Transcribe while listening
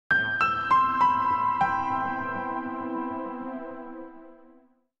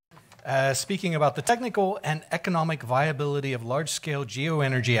speaking about the technical and economic viability of large-scale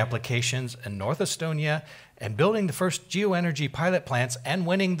geoenergy applications in North Estonia and building the first geoenergy pilot plants and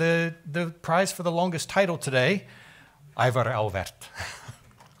winning the prize for the longest title today, Aivar Auväärt.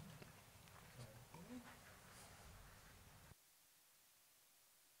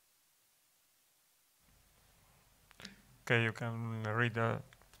 Okay, you can read the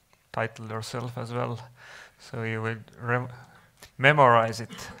title yourself as well, so you will memorize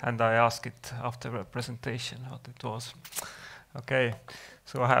it, and I ask it after the presentation what it was. Okay,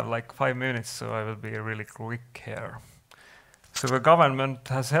 so I have like 5 minutes, so I will be really quick here. So the government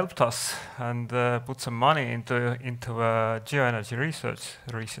has helped us and put some money into geoenergy research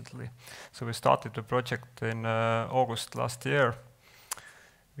recently. So we started the project in August last year.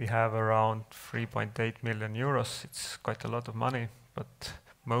 We have around 3.8 million euros. It's quite a lot of money, but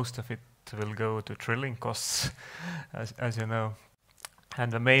most of it will go to drilling costs, as you know.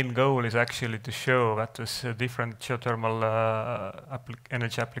 And the main goal is actually to show that this different geothermal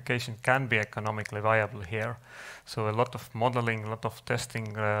energy application can be economically viable here. So a lot of modeling, a lot of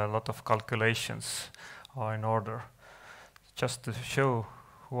testing, a lot of calculations are in order, just to show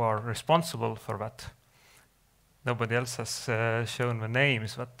who are responsible for that. Nobody else has shown the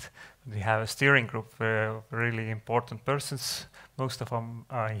names, but we have a steering group of really important persons. Most of them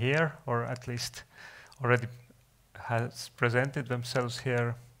are here, or at least already has presented themselves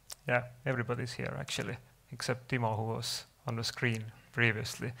here. Yeah, everybody's here actually, except Timo, who was on the screen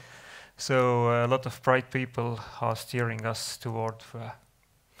previously. So a lot of bright people are steering us toward a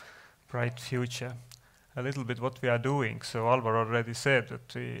bright future. A little bit what we are doing. So Aivar already said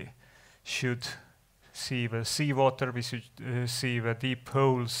that we should see the seawater, we should see the deep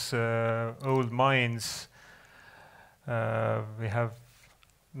holes, old mines. We have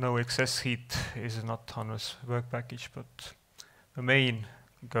no excess heat is not on this work package, but the main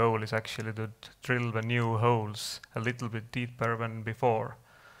goal is actually to drill the new holes a little bit deeper than before.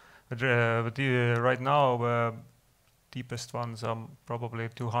 Right now, the deepest ones are probably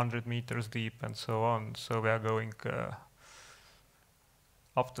 200 meters deep and so on. So we are going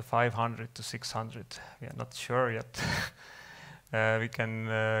up to 500 to 600. We are not sure yet. We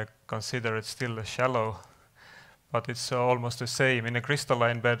can consider it still shallow, but it's almost the same. In a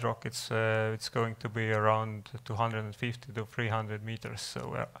crystalline bedrock, it's going to be around 250 to 300 meters.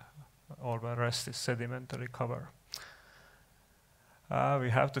 So all the rest is sedimentary cover. We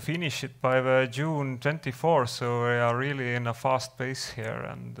have to finish it by the June 24, so we are really in a fast pace here,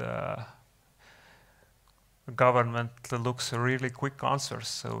 and the government looks really quick answers,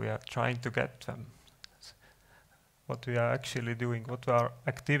 so we are trying to get them. What we are actually doing, what are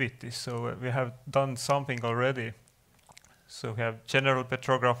activities. So we have done something already. So we have general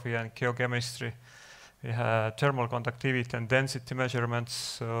petrography and geochemistry. We have thermal conductivity and density measurements,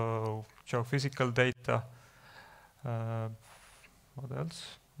 so geophysical data. What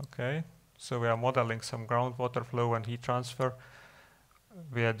else? Okay, so we are modeling some groundwater flow and heat transfer.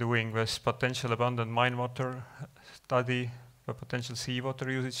 We are doing this potential abundant mine water study, a potential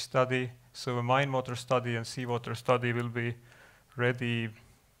seawater usage study. So a mine water study and seawater study will be ready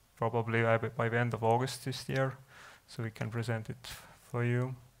probably by the end of August this year, so we can present it for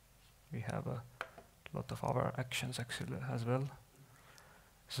you. We have a lot of other actions actually as well.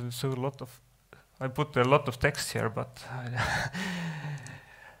 So a lot of, I put a lot of text here, but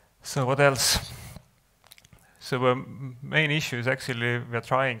so what else? So the main issue is actually we are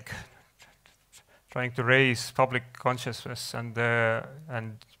trying to raise public consciousness and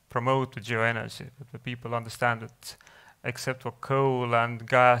promote the geoenergy, that the people understand that except for coal and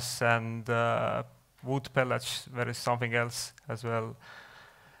gas and wood pellets, there is something else as well,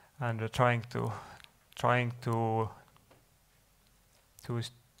 and we're trying to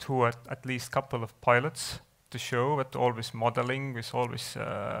at least couple of pilots to show that all this modeling with all this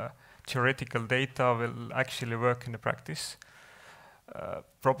theoretical data will actually work in the practice.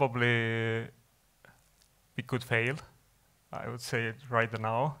 Probably we could fail. I would say it right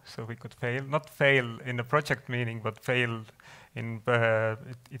now. So we could fail, not fail in the project meaning, but fail in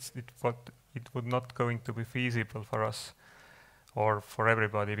it would not going to be feasible for us or for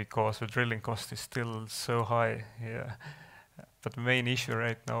everybody because the drilling cost is still so high. Yeah. But the main issue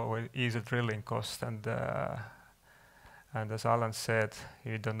right now is the drilling cost, and as Alan said,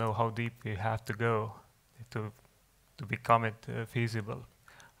 you don't know how deep you have to go to become it feasible.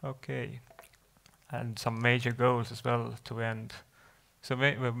 Okay, and some major goals as well to end. So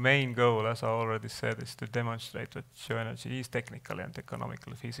the main goal, as I already said, is to demonstrate that geoenergy is technically and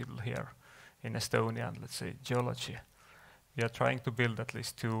economically feasible here in Estonia and, let's say, geology. We are trying to build at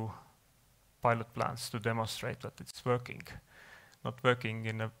least 2 pilot plants to demonstrate that it's working. not working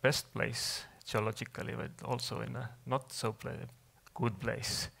in a best place geologically, but also in a not so good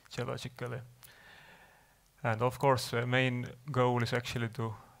place geologically. And of course, the main goal is actually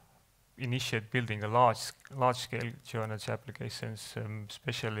to initiate building a large-scale geoenergy applications,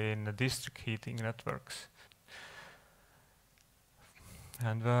 especially in the district heating networks.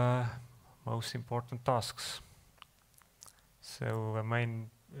 And the most important tasks. So the main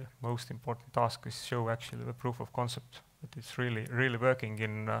most important task is show actually the proof of concept that it's really working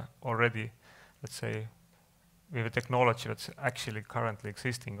in already, let's say, with a technology that's actually currently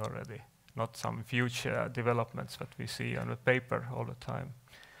existing already, not some future developments that we see on the paper all the time,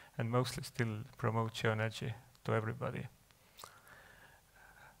 and mostly still promote geoenergy to everybody.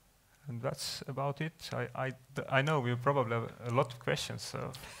 And that's about it. I know we probably have a lot of questions,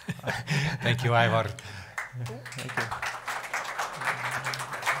 so thank you, Aivar. Thank you.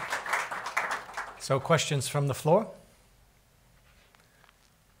 So questions from the floor?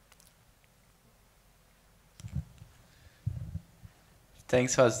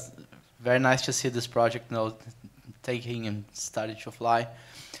 Thanks. It was very nice to see this project now taking and starting to fly.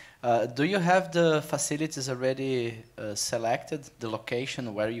 Do you have the facilities already selected, the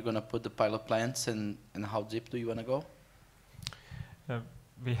location where you're going to put the pilot plants, and how deep do you want to go?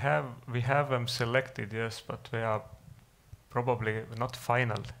 We have them selected, yes, but they are probably not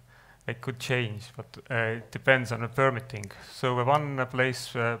final. They could change, but it depends on the permitting. So the one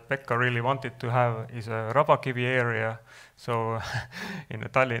place Pekka really wanted to have is a Rabakivi area. So in the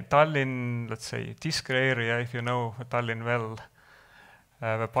Tallinn, let's say, Tiskre area, if you know Tallinn well,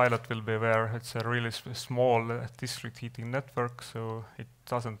 the pilot will be there. It's a really small district heating network, so it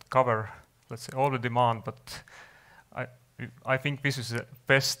doesn't cover, let's say, all the demand, but I think this is the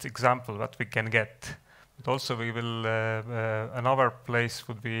best example that we can get. But also we will, another place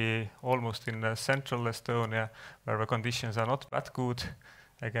would be almost in central Estonia, where the conditions are not that good,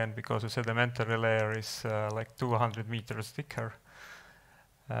 again, because the sedimentary layer is like 200 meters thicker.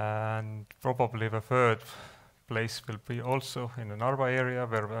 And probably the third place will be also in the Narva area,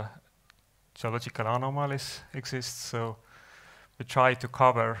 where the geological anomalies exist. So we try to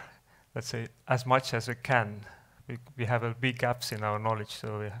cover, let's say, as much as we can. We have big gaps in our knowledge,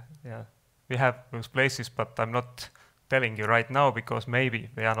 so we have those places, but I'm not telling you right now because maybe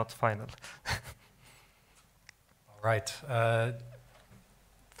they are not final. All right.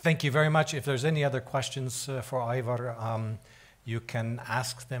 Thank you very much. If there's any other questions for Aivar, you can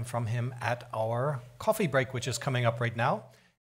ask them from him at our coffee break, which is coming up right now.